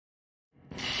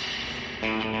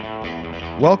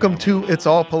Welcome to It's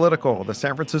All Political, the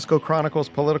San Francisco Chronicle's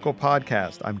political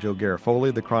podcast. I'm Joe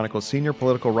Garofoli, the Chronicle's senior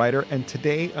political writer, and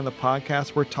today on the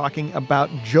podcast we're talking about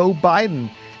Joe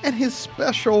Biden and his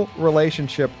special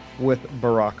relationship with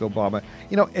Barack Obama.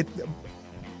 You know,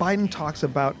 Biden talks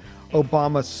about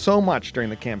Obama so much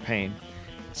during the campaign,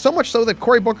 so much so that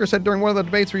Cory Booker said during one of the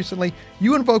debates recently,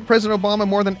 you invoke President Obama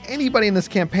more than anybody in this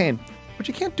campaign, but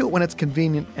you can't do it when it's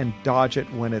convenient and dodge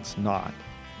it when it's not.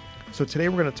 So today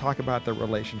we're going to talk about the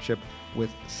relationship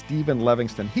with Stephen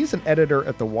Levingston. He's an editor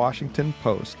at the Washington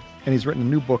Post, and he's written a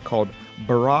new book called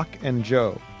Barack and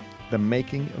Joe, The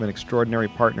Making of an Extraordinary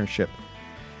Partnership.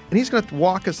 And he's going to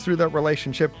walk us through that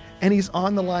relationship, and he's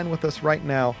on the line with us right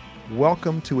now.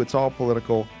 Welcome to It's All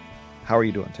Political. How are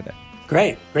you doing today?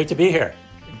 Great to be here.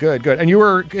 Good. And you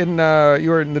were in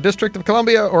the District of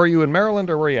Columbia, or are you in Maryland,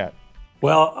 or where are you at?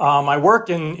 Well, I work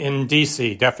in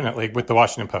D.C., definitely, with the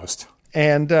Washington Post.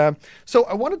 And so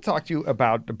I want to talk to you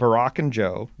about Barack and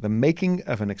Joe, The Making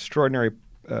of an Extraordinary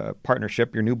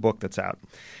Partnership, your new book that's out.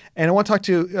 And I want to talk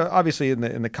to you, obviously,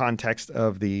 in the context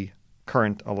of the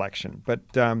current election. But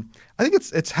I think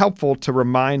it's helpful to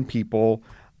remind people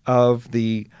of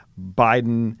the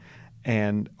Biden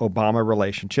and Obama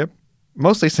relationship,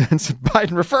 mostly since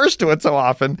Biden refers to it so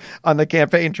often on the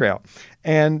campaign trail.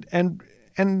 And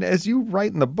as you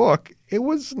write in the book, it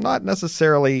was not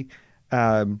necessarily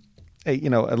a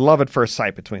love at first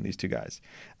sight between these two guys.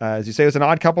 As you say, it was an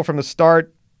odd couple from the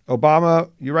start. Obama,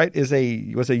 you write, was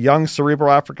a young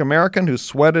cerebral African-American who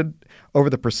sweated over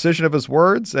the precision of his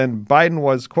words, and Biden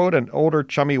was, quote, an older,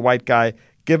 chummy white guy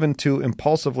given to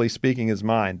impulsively speaking his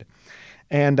mind.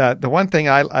 And the one thing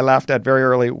I laughed at very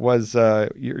early was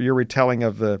your retelling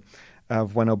of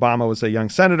when Obama was a young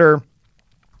senator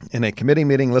in a committee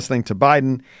meeting listening to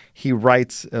Biden.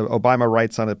 Obama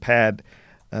writes on a pad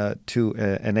to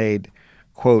an aide,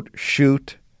 quote,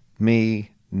 shoot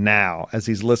me now, as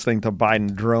he's listening to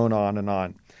Biden drone on and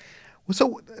on.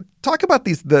 So talk about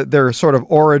their sort of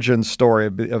origin story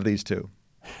of these two.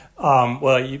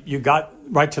 Well, you got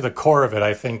right to the core of it,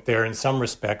 I think, there in some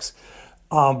respects.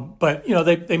 But,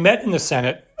 they met in the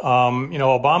Senate.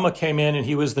 Obama came in and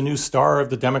he was the new star of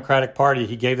the Democratic Party.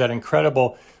 He gave that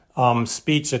incredible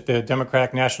speech at the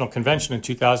Democratic National Convention in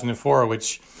 2004,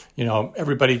 which,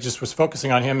 everybody just was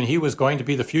focusing on him, and he was going to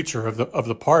be the future of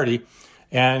the party.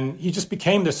 And he just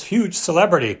became this huge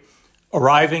celebrity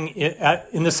arriving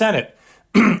in the Senate.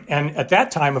 And at that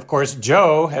time, of course,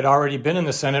 Joe had already been in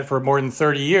the Senate for more than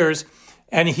 30 years,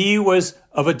 and he was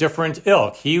of a different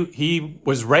ilk. He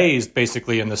was raised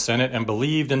basically in the Senate and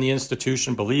believed in the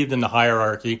institution, believed in the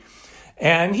hierarchy.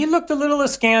 And he looked a little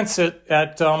askance at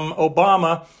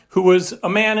Obama, who was a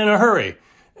man in a hurry.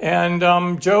 And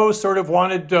Joe sort of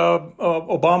wanted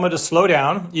Obama to slow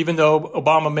down, even though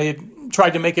Obama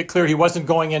tried to make it clear he wasn't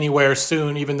going anywhere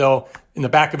soon, even though in the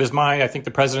back of his mind, I think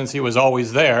the presidency was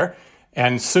always there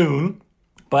and soon.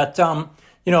 But,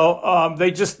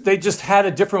 they just had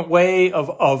a different way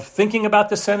of thinking about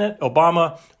the Senate.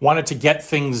 Obama wanted to get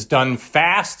things done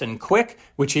fast and quick,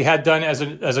 which he had done as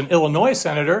an Illinois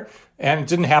senator, and it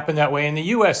didn't happen that way in the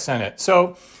U.S. Senate.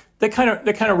 So they kind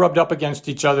of rubbed up against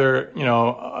each other,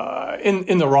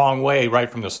 in the wrong way right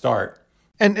from the start.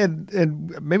 And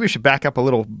maybe we should back up a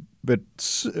little bit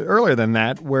earlier than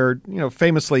that, where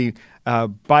famously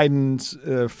Biden's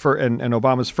and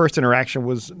Obama's first interaction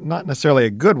was not necessarily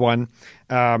a good one.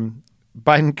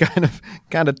 Biden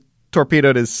kind of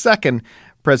torpedoed his second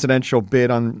presidential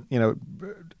bid on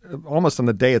almost on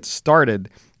the day it started.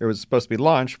 It was supposed to be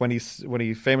launched when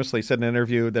he famously said in an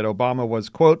interview that Obama was,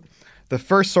 quote, the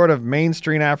first sort of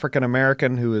mainstream African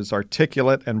American who is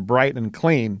articulate and bright and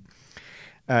clean.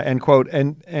 End quote.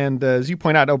 And as you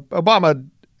point out, Obama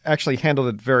actually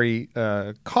handled it very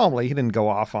calmly. He didn't go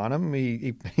off on him.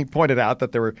 He pointed out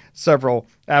that there were several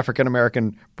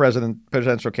African-American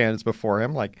presidential candidates before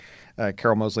him, like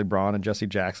Carol Moseley Braun and Jesse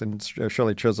Jackson,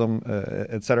 Shirley Chisholm,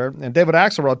 et cetera. And David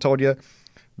Axelrod told you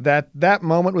that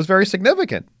moment was very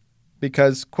significant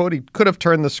because, quote, he could have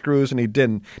turned the screws and he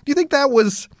didn't. Do you think that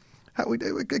was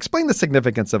explain the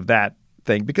significance of that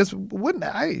thing? Because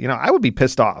I would be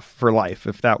pissed off for life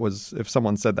if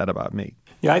someone said that about me.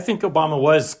 Yeah, I think Obama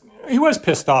was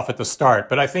pissed off at the start,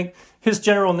 but I think his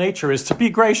general nature is to be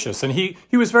gracious, and he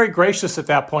was very gracious at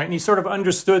that point, and he sort of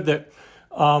understood that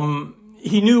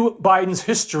he knew Biden's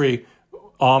history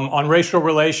on racial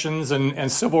relations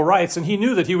and civil rights, and he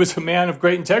knew that he was a man of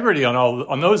great integrity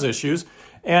on those issues.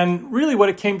 And really what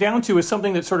it came down to is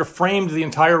something that sort of framed the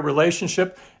entire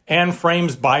relationship and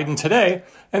frames Biden today,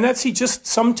 and that's he just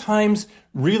sometimes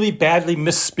really badly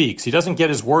misspeaks. He doesn't get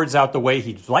his words out the way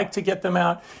he'd like to get them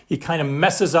out. He kind of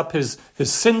messes up his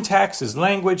syntax, his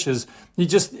language.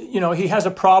 He has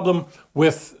a problem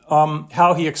with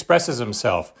how he expresses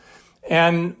himself.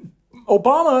 And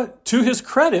Obama, to his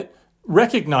credit,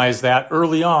 recognized that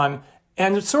early on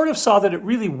and sort of saw that it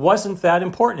really wasn't that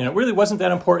important. And it really wasn't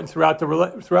that important throughout the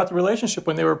relationship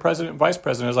when they were president and vice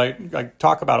president, as I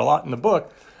talk about a lot in the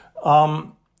book.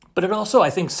 But it also, I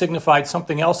think, signified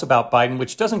something else about Biden,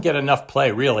 which doesn't get enough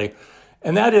play, really.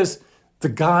 And that is the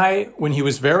guy, when he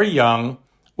was very young,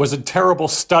 was a terrible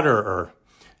stutterer.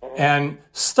 And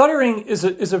stuttering is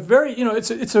a very,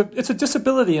 it's a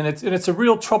disability, and it's a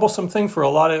real troublesome thing for a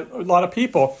lot of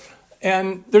people.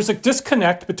 And there's a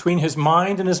disconnect between his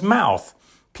mind and his mouth.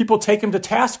 People take him to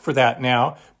task for that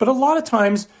now. But a lot of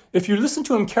times, if you listen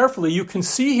to him carefully, you can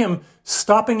see him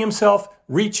stopping himself,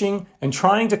 reaching, and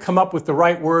trying to come up with the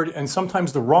right word, and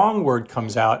sometimes the wrong word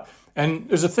comes out. And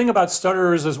there's a thing about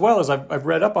stutterers as well, as I've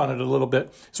read up on it a little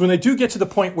bit. So when they do get to the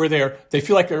point where they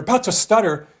feel like they're about to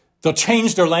stutter, they'll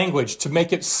change their language to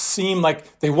make it seem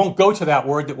like they won't go to that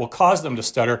word that will cause them to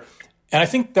stutter. And I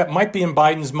think that might be in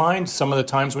Biden's mind some of the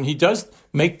times when he does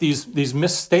make these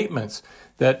misstatements,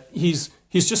 that he's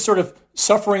just sort of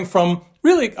suffering from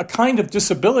really a kind of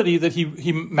disability that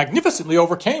he magnificently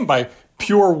overcame by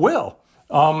pure will.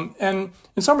 And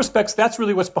in some respects, that's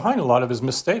really what's behind a lot of his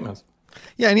misstatements.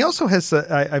 Yeah, and he also has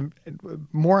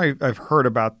I've heard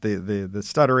about the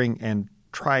stuttering and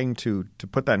trying to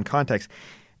put that in context.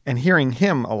 And hearing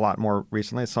him a lot more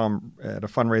recently, I saw him at a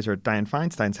fundraiser at Dianne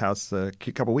Feinstein's house a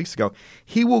couple of weeks ago.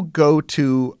 He will go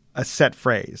to a set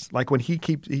phrase, like when he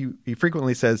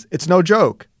frequently says, "It's no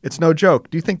joke. It's no joke."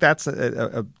 Do you think that's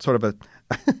a sort of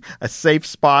a safe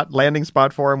spot, landing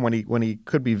spot for him when he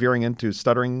could be veering into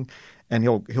stuttering, and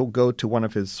he'll go to one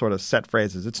of his sort of set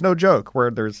phrases? It's no joke, where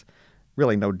there's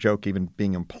really no joke even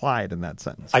being implied in that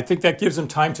sentence. I think that gives him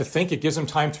time to think. It gives him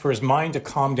time for his mind to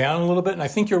calm down a little bit. And I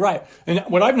think you're right. And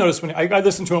what I've noticed when I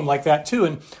listen to him like that too,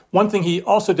 and one thing he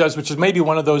also does, which is maybe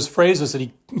one of those phrases that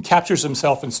he captures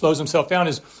himself and slows himself down,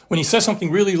 is when he says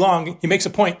something really long, he makes a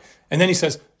point, and then he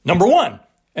says, "number one."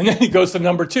 And then he goes to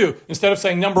number two, instead of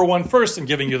saying number one first and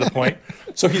giving you the point.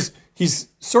 So he's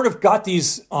sort of got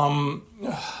these, I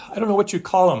don't know what you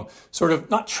call them, sort of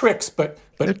not tricks, but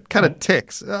they're kind of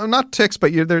ticks, not ticks,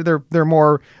 but they're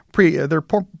more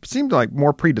seem like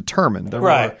more predetermined.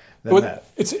 Right.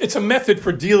 It's a method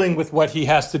for dealing with what he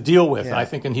has to deal with, yeah. I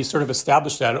think, and he's sort of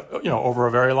established that over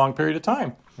a very long period of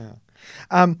time.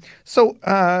 Yeah.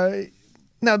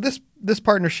 Now this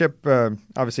partnership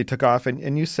obviously took off,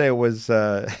 and you say it was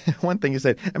one thing you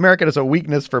said, America has a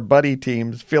weakness for buddy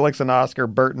teams, Felix and Oscar,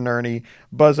 Bert and Ernie,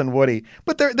 Buzz and Woody.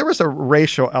 But there was a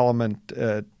racial element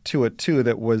to it too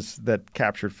that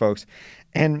captured folks.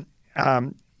 And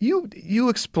you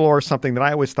explore something that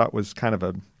I always thought was kind of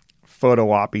a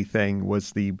photo op-y thing,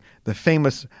 was the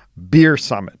famous beer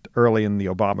summit early in the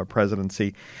Obama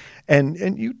presidency.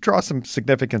 And you draw some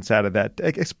significance out of that.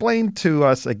 Explain to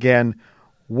us again,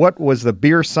 what was the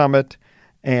beer summit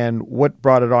and what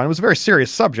brought it on? It was a very serious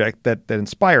subject that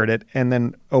inspired it. And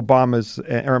then and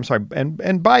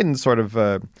Biden's sort of,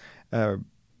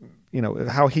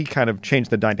 how he kind of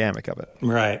changed the dynamic of it.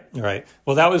 Right.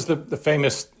 Well, that was the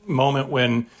famous moment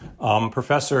when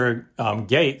Professor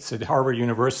Gates at Harvard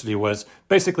University was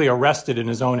basically arrested in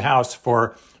his own house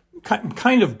for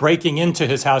kind of breaking into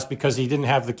his house because he didn't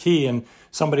have the key, and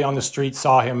somebody on the street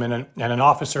saw him, and an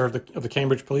officer of the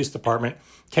Cambridge Police Department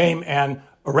came and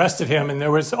arrested him, and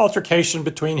there was altercation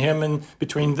between him and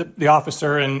between the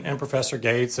officer and Professor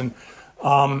Gates, and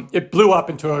it blew up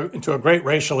into a great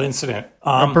racial incident.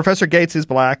 Professor Gates is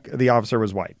black, the officer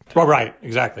was white. Well, right,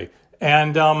 exactly.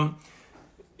 And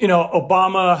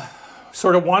Obama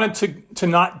sort of wanted to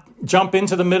not jump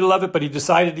into the middle of it, but he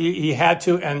decided he had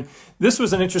to. And this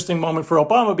was an interesting moment for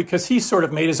Obama because he sort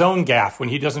of made his own gaffe when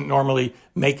he doesn't normally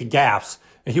make gaffes.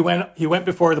 He went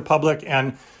before the public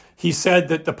and he said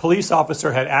that the police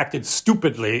officer had acted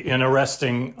stupidly in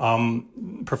arresting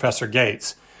Professor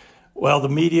Gates. Well, the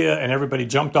media and everybody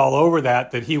jumped all over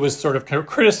that he was sort of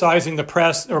criticizing the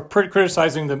press or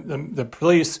criticizing the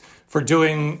police for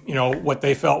doing, what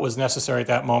they felt was necessary at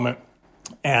that moment.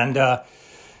 And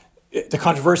the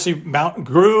controversy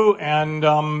grew, and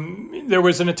there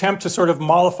was an attempt to sort of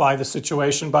mollify the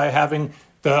situation by having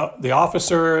the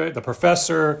officer, the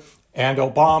professor, and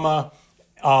Obama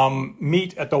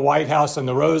meet at the White House and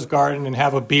the Rose Garden and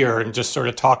have a beer and just sort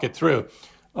of talk it through.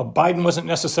 Biden wasn't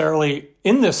necessarily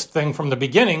in this thing from the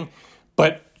beginning,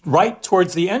 but right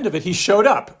towards the end of it, he showed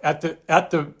up at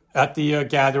the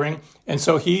gathering, and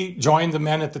so he joined the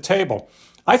men at the table.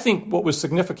 I think what was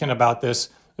significant about this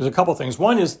There's a couple things.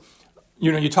 One is,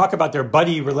 you talk about their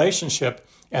buddy relationship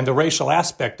and the racial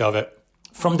aspect of it.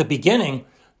 From the beginning,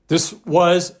 this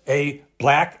was a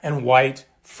black and white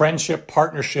friendship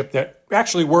partnership that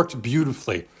actually worked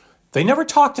beautifully. They never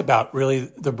talked about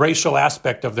really the racial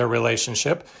aspect of their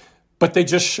relationship, but they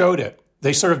just showed it.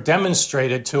 They sort of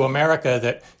demonstrated to America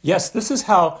that, yes, this is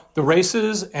how the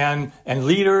races and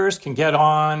leaders can get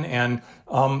on, and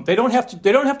they don't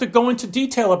have to go into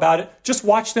detail about it. Just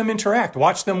watch them interact,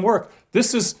 watch them work.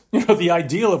 This is the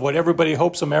ideal of what everybody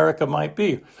hopes America might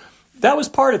be. That was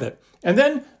part of it. And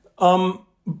then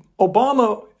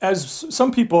Obama, as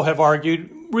some people have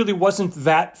argued, really wasn't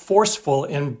that forceful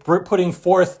in putting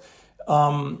forth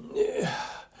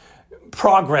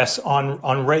progress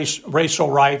on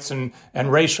racial rights and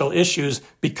racial issues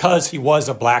because he was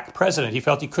a black president. He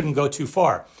felt he couldn't go too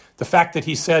far. The fact that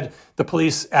he said the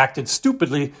police acted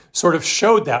stupidly sort of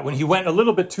showed that. When he went a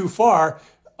little bit too far,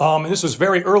 and this was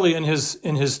very early in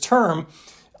his term,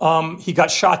 he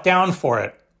got shot down for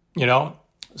it.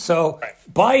 So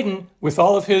Biden, with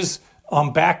all of his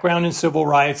background in civil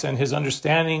rights and his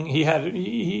understanding,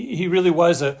 he really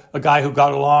was a guy who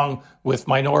got along with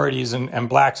minorities and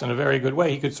blacks in a very good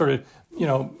way. He could sort of,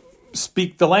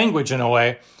 speak the language in a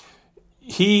way.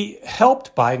 He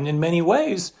helped Biden in many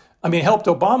ways. Helped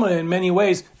Obama in many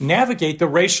ways navigate the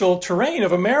racial terrain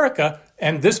of America.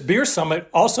 And this beer summit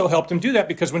also helped him do that,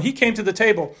 because when he came to the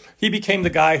table, he became the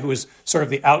guy who was sort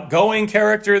of the outgoing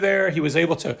character there. He was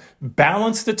able to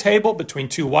balance the table between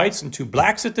two whites and two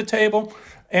blacks at the table.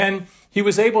 And he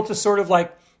was able to sort of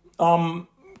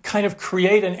kind of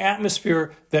create an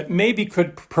atmosphere that maybe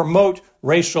could promote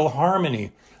racial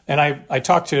harmony. And I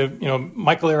talked to,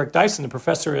 Michael Eric Dyson, the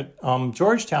professor at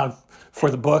Georgetown, for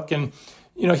the book. And,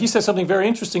 he said something very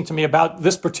interesting to me about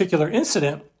this particular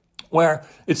incident, where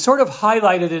it sort of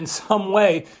highlighted in some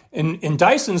way, in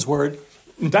Dyson's words,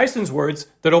 that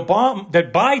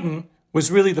Biden was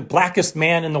really the blackest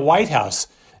man in the White House.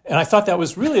 And I thought that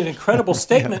was really an incredible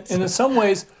statement. And in some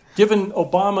ways, given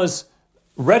Obama's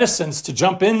reticence to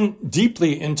jump in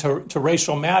deeply into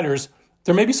racial matters,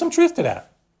 there may be some truth to that.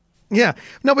 Yeah.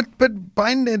 No, but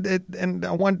Biden, and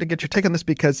I wanted to get your take on this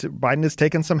because Biden has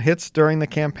taken some hits during the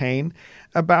campaign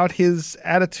about his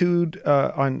attitude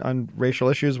on racial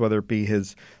issues, whether it be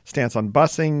his stance on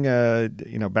busing,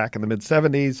 back in the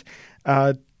mid-'70s.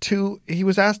 He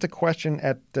was asked a question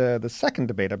at the second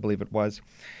debate, I believe it was.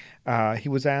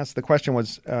 The question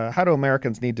was, how do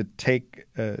Americans need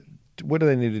to what do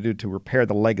they need to do to repair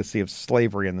the legacy of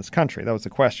slavery in this country? That was the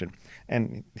question.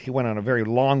 And he went on a very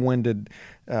long-winded,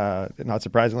 not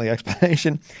surprisingly,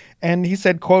 explanation. And he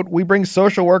said, quote, "We bring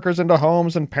social workers into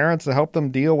homes and parents to help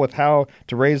them deal with how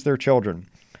to raise their children.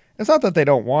 It's not that they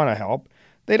don't want to help.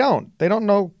 They don't. They don't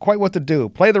know quite what to do.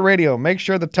 Play the radio. Make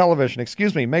sure the television,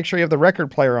 make sure you have the record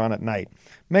player on at night.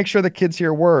 Make sure the kids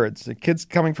hear words. The kids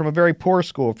coming from a very poor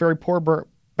school, very poor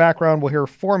background will hear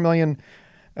 4 million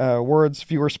words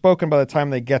fewer spoken by the time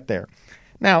they get there."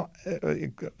 Now,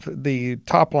 the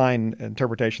top line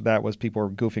interpretation of that was people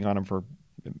were goofing on him for,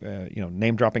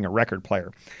 name dropping a record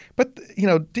player. But,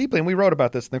 deeply, and we wrote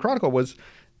about this in the Chronicle, was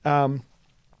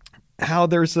how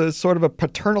there's a sort of a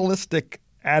paternalistic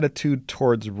attitude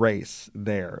towards race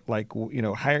there. Like,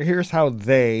 here's how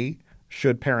they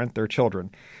should parent their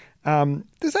children.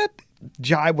 Does that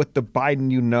jive with the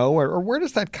Biden or where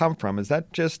does that come from? Is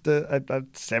that just a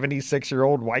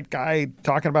 76-year-old white guy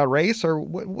talking about race, or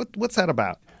what's that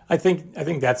about? I think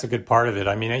that's a good part of it.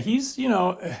 He's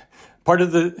part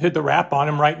of the rap on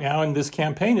him right now in this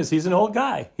campaign is he's an old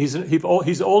guy. He's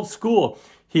old school.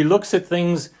 He looks at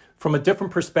things from a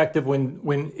different perspective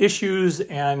when issues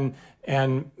and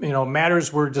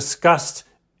matters were discussed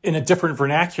in a different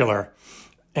vernacular,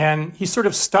 and he's sort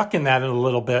of stuck in that a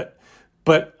little bit.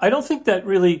 But I don't think that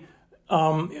really,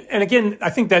 and again,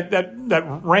 I think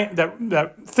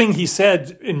that thing he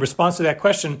said in response to that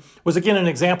question was again an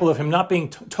example of him not being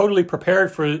totally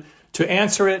prepared to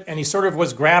answer it, and he sort of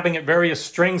was grabbing at various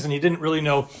strings, and he didn't really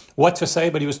know what to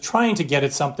say, but he was trying to get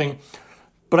at something.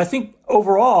 But I think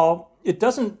overall, it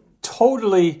doesn't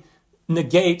totally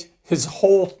negate his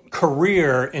whole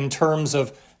career in terms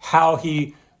of how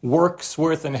he works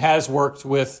with and has worked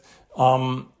with,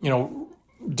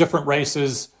 different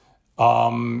races,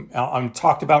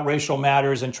 talked about racial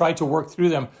matters and tried to work through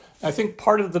them. I think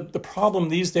part of the problem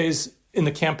these days in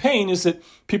the campaign is that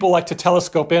people like to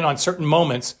telescope in on certain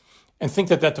moments and think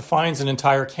that defines an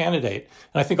entire candidate.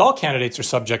 And I think all candidates are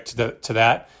subject to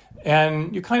that.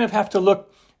 And you kind of have to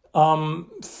look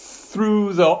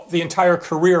through the entire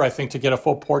career, I think, to get a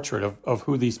full portrait of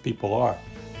who these people are.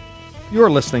 You're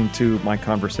listening to my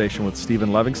conversation with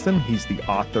Stephen Levingston. He's the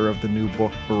author of the new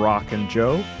book, Barack and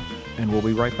Joe, and we'll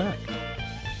be right back.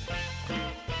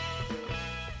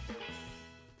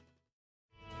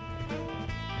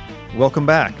 Welcome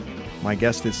back. My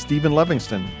guest is Stephen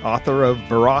Levingston, author of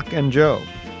Barack and Joe.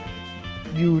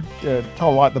 You tell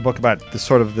a lot in the book about the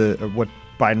sort of what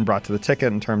Biden brought to the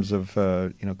ticket in terms of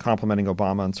complimenting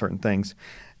Obama on certain things.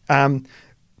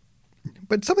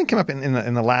 But something came up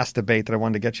in the last debate that I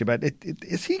wanted to get you about.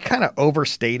 Is he kind of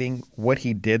overstating what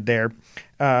he did there?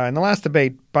 In the last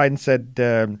debate, Biden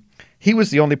said he was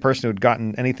the only person who had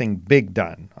gotten anything big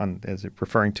done,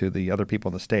 referring to the other people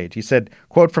on the stage. He said,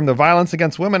 quote, "From the Violence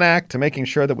Against Women Act to making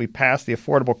sure that we passed the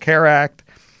Affordable Care Act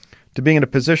to being in a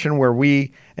position where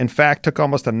we, in fact, took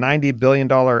almost a $90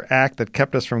 billion act that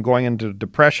kept us from going into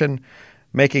depression,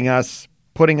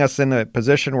 putting us in a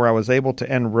position where I was able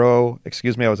to end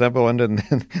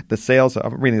the sales,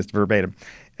 I'm reading this verbatim,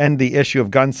 end the issue of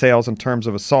gun sales in terms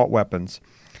of assault weapons."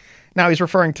 Now he's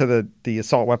referring to the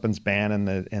assault weapons ban in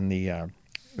the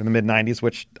mid 90s,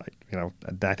 which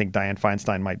I think Dianne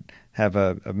Feinstein might have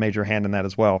a major hand in that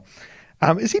as well.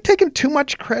 Is he taking too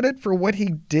much credit for what he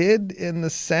did in the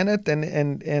Senate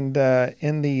and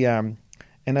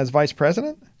as vice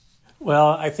president?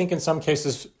 Well, I think in some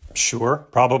cases, sure,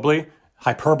 probably.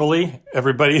 Hyperbole.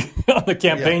 Everybody on the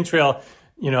campaign trail,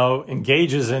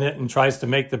 engages in it and tries to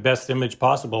make the best image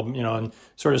possible, and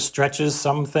sort of stretches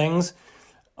some things.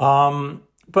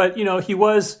 But he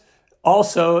was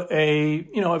also a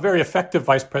very effective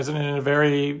vice president and a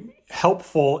very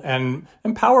helpful and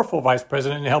powerful vice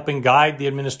president in helping guide the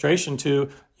administration to,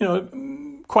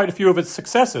 quite a few of its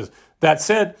successes. That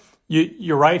said,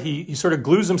 you're right. He sort of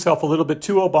glues himself a little bit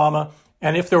to Obama.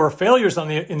 And if there were failures in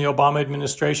the Obama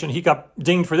administration, he got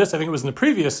dinged for this. I think it was in the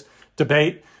previous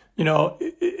debate.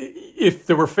 If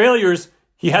there were failures,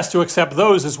 he has to accept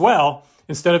those as well,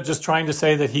 instead of just trying to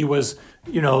say that he was,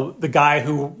 the guy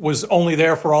who was only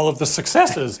there for all of the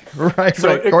successes. Right.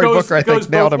 Cory Booker, I think,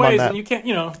 nailed him on that. And you can't,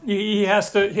 he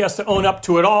has to own up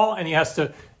to it all, and he has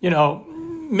to,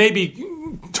 maybe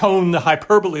tone the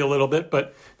hyperbole a little bit,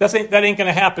 but that ain't going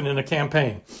to happen in a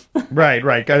campaign. Right.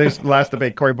 I think last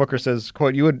debate, Cory Booker says,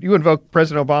 quote, you invoke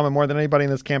President Obama more than anybody in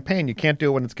this campaign. You can't do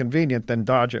it when it's convenient, then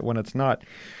dodge it when it's not.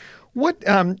 What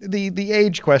the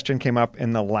age question came up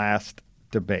in the last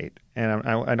debate, and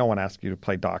I don't want to ask you to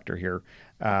play doctor here,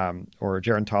 or a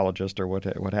gerontologist or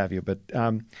what have you, but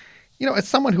as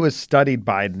someone who has studied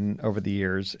Biden over the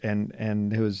years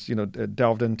and who has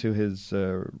delved into his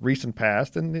recent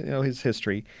past and his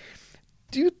history,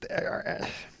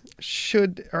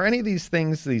 are any of these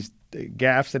things, these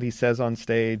gaffes that he says on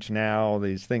stage now,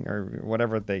 these things or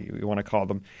whatever you want to call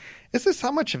them,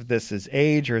 how much of this is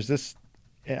age, or is this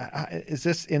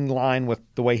in line with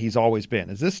the way he's always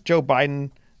been? Is this Joe Biden?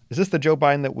 Is this the Joe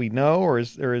Biden that we know, or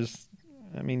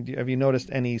have you noticed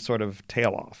any sort of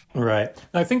tail off? Right.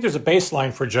 I think there's a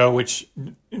baseline for Joe, which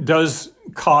does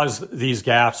cause these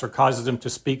gaffes or causes him to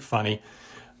speak funny.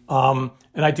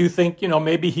 And I do think,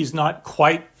 maybe he's not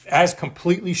quite as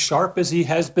completely sharp as he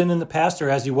has been in the past, or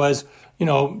as he was,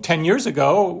 10 years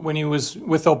ago when he was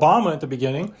with Obama at the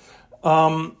beginning.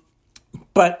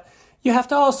 But you have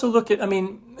to also look at,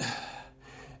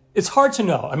 it's hard to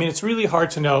know. It's really hard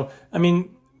to know.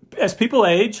 As people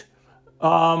age,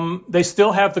 they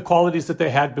still have the qualities that they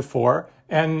had before,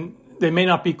 and they may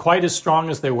not be quite as strong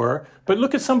as they were. But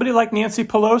look at somebody like Nancy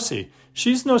Pelosi.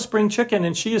 She's no spring chicken,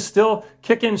 and she is still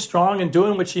kicking strong and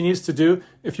doing what she needs to do.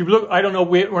 If you look, I don't know,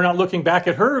 we're not looking back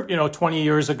at her, 20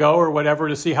 years ago or whatever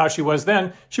to see how she was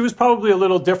then. She was probably a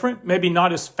little different, maybe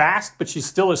not as fast, but she's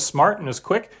still as smart and as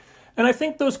quick. And I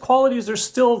think those qualities are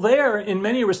still there in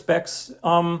many respects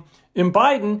in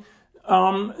Biden.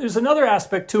 There's another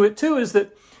aspect to it, too, is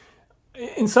that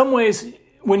in some ways,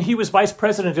 when he was vice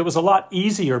president, it was a lot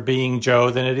easier being Joe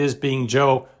than it is being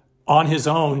Joe on his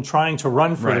own, trying to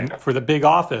run for the big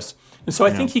office. And so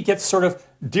I think he gets sort of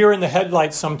deer in the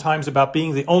headlights sometimes about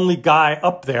being the only guy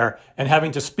up there and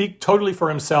having to speak totally for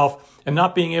himself and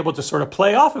not being able to sort of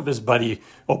play off of his buddy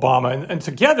Obama. And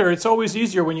together, it's always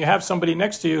easier when you have somebody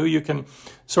next to you who you can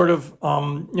sort of,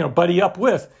 buddy up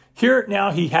with. Here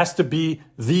now, he has to be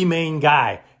the main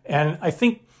guy. And I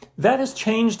think that has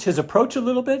changed his approach a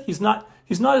little bit. He's not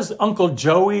as Uncle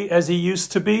Joey as he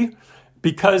used to be,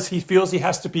 because he feels he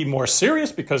has to be more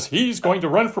serious because he's going to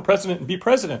run for president and be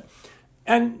president.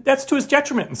 And that's to his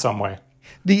detriment in some way.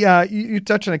 You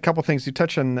touch on a couple things. You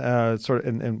touch on sort of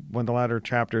in one of the latter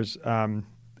chapters, an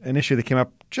issue that came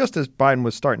up just as Biden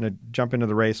was starting to jump into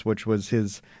the race, which was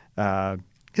his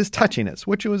touchiness,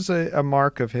 which was a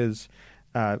mark of his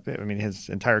I mean, his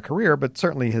entire career, but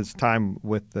certainly his time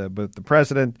with the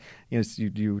president.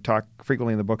 You talk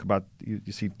frequently in the book about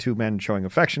you see two men showing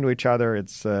affection to each other.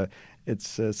 It's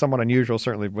somewhat unusual,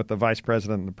 certainly with the vice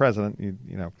president and the president.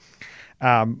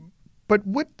 But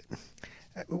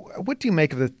what do you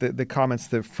make of the comments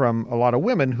from a lot of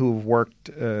women who've worked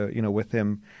with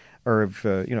him or of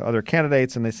other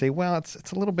candidates, and they say, well,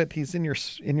 it's a little bit, he's in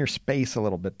your space a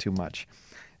little bit too much.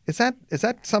 Is that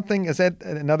something? Is that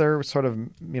another sort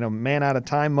of man out of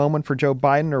time moment for Joe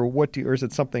Biden, or is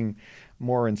it something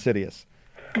more insidious?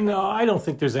 No, I don't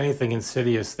think there's anything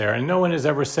insidious there, and no one has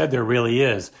ever said there really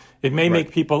is. It may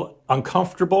make people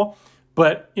uncomfortable,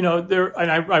 but there.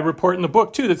 And I report in the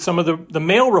book too that some of the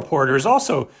male reporters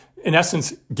also, in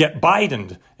essence, get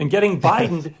Bidened, and getting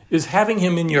Bidened is having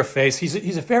him in your face.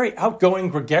 He's a very outgoing,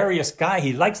 gregarious guy.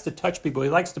 He likes to touch people. He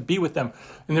likes to be with them.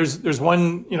 And there's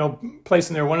one place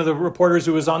in there. One of the reporters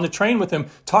who was on the train with him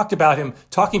talked about him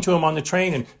talking to him on the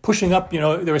train and pushing up. They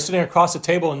were sitting across the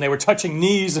table and they were touching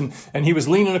knees, and he was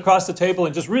leaning across the table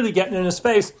and just really getting in his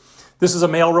face. This is a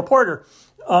male reporter.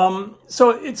 So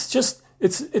it's just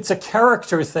it's a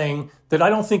character thing that I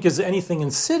don't think is anything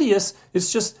insidious.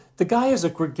 It's just the guy is a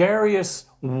gregarious,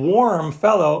 warm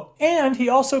fellow, and he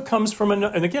also comes from and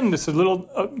again, this is a little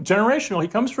generational. He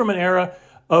comes from an era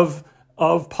of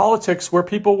politics where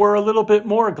people were a little bit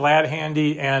more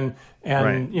glad-handy and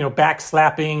right.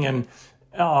 Backslapping and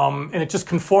it just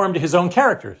conformed to his own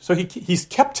character. So he's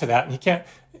kept to that, and he can't.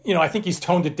 I think he's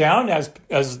toned it down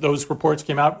as those reports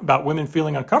came out about women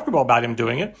feeling uncomfortable about him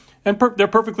doing it, and they're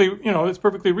perfectly, it's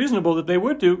perfectly reasonable that they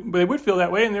would feel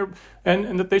that way,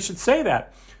 and that they should say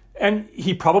that. And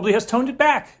he probably has toned it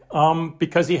back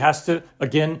because he has to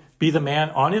again be the man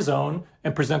on his own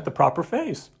and present the proper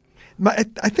face. I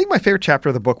think my favorite chapter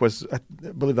of the book was, I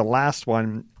believe, the last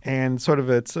one, and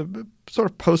it's a sort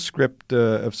of postscript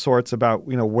of sorts about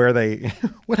where they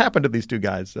what happened to these two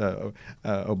guys,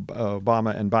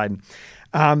 Obama and Biden,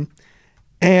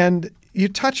 and you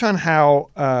touch on how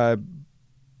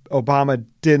Obama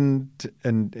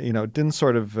didn't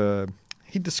sort of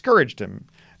he discouraged him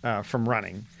from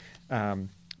running.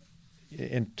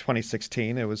 In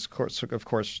 2016, it was of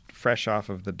course fresh off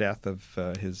of the death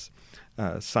of his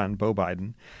son, Beau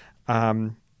Biden.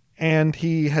 And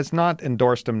he has not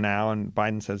endorsed him now, and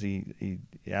Biden says he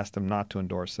asked him not to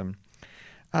endorse him.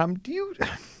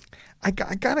 I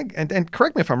gotta, and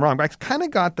correct me if I'm wrong, but I kind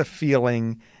of got the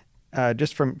feeling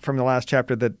just from the last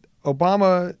chapter that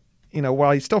Obama,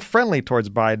 while he's still friendly towards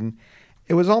Biden,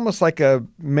 it was almost like a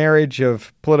marriage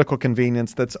of political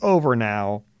convenience that's over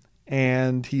now,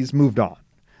 and he's moved on.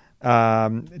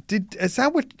 Is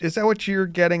that what you're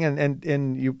getting?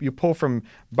 And you pull from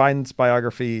Biden's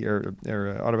biography or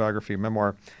autobiography,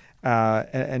 memoir,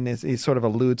 and he sort of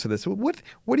alludes to this.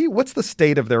 What's the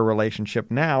state of their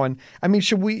relationship now? And I mean,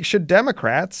 should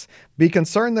Democrats be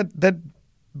concerned that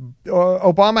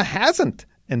Obama hasn't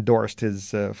endorsed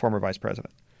his former vice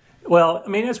president? Well, I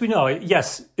mean, as we know,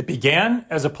 yes, it began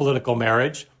as a political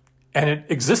marriage, and it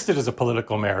existed as a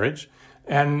political marriage.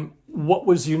 And what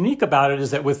was unique about it is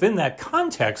that within that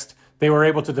context, they were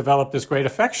able to develop this great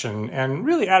affection and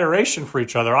really adoration for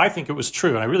each other. I think it was true,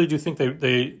 and I really do think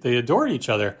they adored each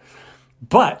other.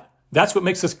 But that's what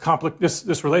makes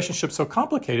this relationship so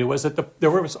complicated, was that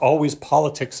there was always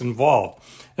politics involved.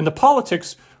 And the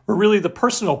politics were really the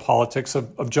personal politics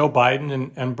of Joe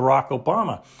Biden and Barack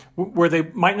Obama, where they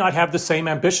might not have the same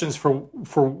ambitions for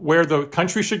where the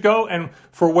country should go and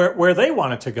for where they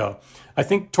wanted to go. I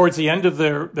think towards the end of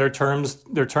their term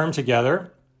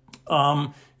together,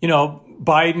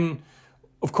 Biden,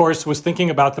 of course, was thinking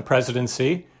about the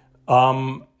presidency,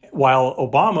 while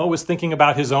Obama was thinking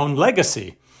about his own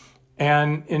legacy.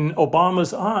 And in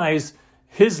Obama's eyes,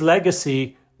 his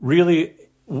legacy really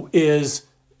is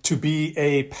to be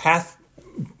a path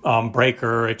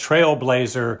breaker, a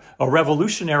trailblazer, a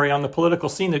revolutionary on the political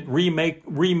scene that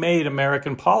remade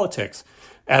American politics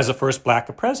as the first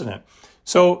black president.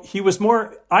 So he was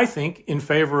more, I think, in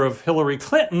favor of Hillary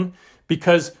Clinton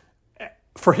because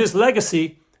for his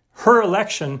legacy, her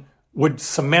election would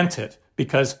cement it,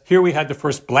 because here we had the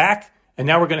first black, and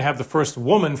now we're going to have the first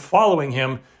woman following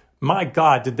him. My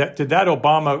God, did that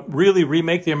Obama really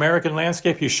remake the American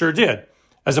landscape? He sure did.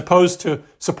 As opposed to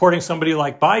supporting somebody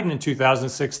like Biden in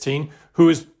 2016, who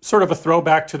is sort of a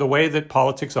throwback to the way that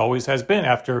politics always has been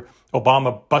after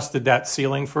Obama busted that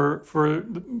ceiling for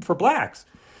blacks.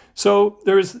 So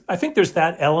I think there's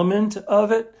that element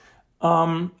of it.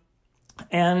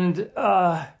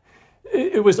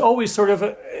 It was always sort of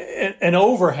an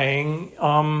overhang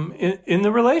in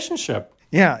the relationship.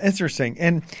 Yeah, interesting.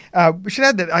 And we should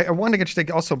add that I wanted to get your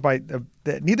take also by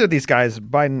that neither of these guys,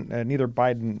 neither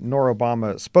Biden nor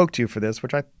Obama, spoke to you for this,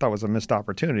 which I thought was a missed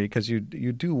opportunity because you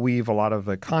do weave a lot of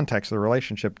the context of the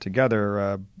relationship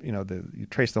together. You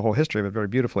trace the whole history of it very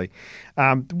beautifully.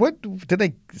 What did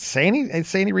they say?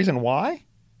 Any reason why?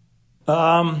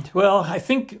 Well, I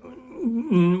think.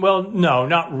 Well, no,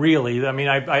 not really. I mean,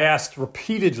 I asked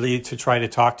repeatedly to try to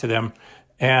talk to them,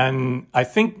 and I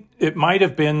think it might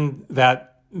have been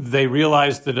that they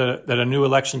realized that a new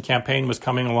election campaign was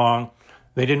coming along.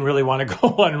 They didn't really want to go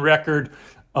on record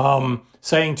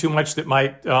saying too much that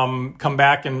might come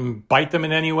back and bite them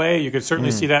in any way. You could certainly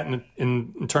see that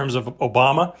in terms of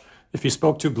Obama. If he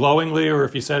spoke too glowingly or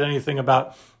if he said anything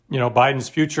about Biden's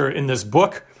future in this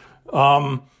book,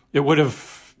 it would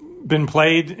have been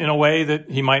played in a way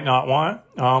that he might not want.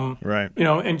 Right.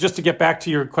 And just to get back to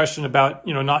your question about,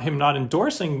 not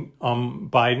endorsing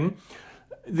Biden,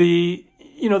 the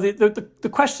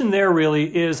question there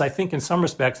really is, I think in some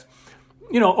respects,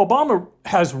 Obama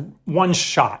has one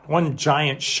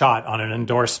giant shot on an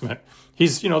endorsement.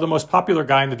 He's, the most popular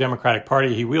guy in the Democratic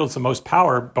Party. He wields the most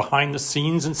power behind the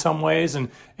scenes in some ways,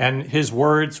 and his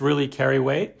words really carry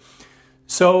weight.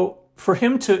 So for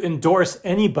him to endorse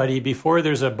anybody before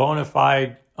there's a bona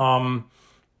fide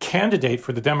candidate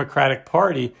for the Democratic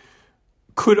Party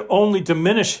could only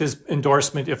diminish his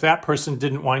endorsement if that person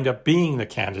didn't wind up being the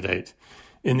candidate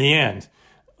in the end.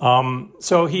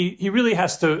 So he really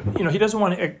has to, he doesn't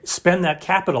want to spend that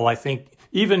capital, I think,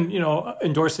 even,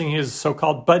 endorsing his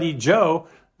so-called buddy Joe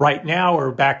right now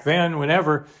or back then,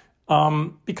 whenever,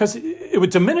 because it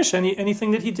would diminish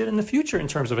anything that he did in the future in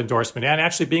terms of endorsement and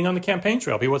actually being on the campaign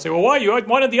trail. People would say, well, why? You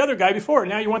wanted the other guy before,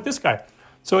 now you want this guy.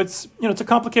 So it's a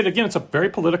complicated, again, it's a very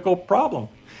political problem.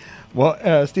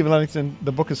 Well, Stephen Levingston,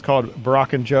 the book is called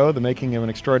Barack and Joe, The Making of an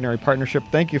Extraordinary Partnership.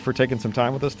 Thank you for taking some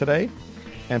time with us today.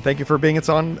 And thank you for being It's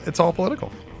All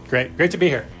Political. Great to be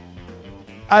here.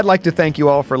 I'd like to thank you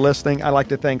all for listening. I'd like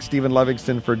to thank Stephen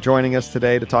Levingston for joining us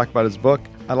today to talk about his book.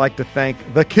 I'd like to thank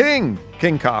the King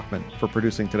Kaufman, for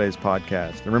producing today's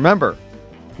podcast. And remember,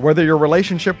 whether your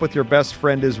relationship with your best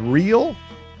friend is real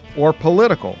or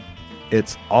political,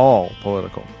 it's all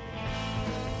political.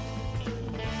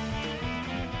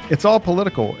 It's All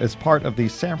Political is part of the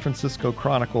San Francisco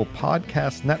Chronicle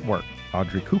podcast network.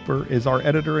 Audrey Cooper is our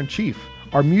editor-in-chief.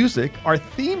 Our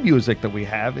theme music that we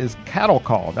have is Cattle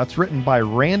Call. That's written by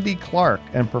Randy Clark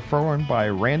and performed by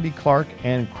Randy Clark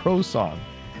and Crow Song.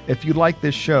 If you like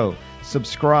this show,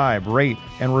 subscribe, rate,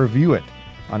 and review it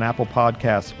on Apple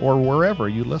Podcasts or wherever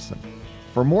you listen.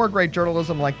 For more great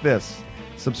journalism like this,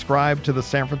 subscribe to the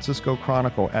San Francisco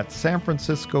Chronicle at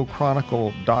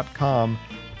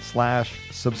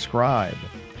sanfranciscochronicle.com/subscribe.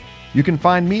 You can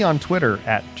find me on Twitter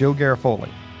at Joe Garofoli.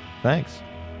 Thanks.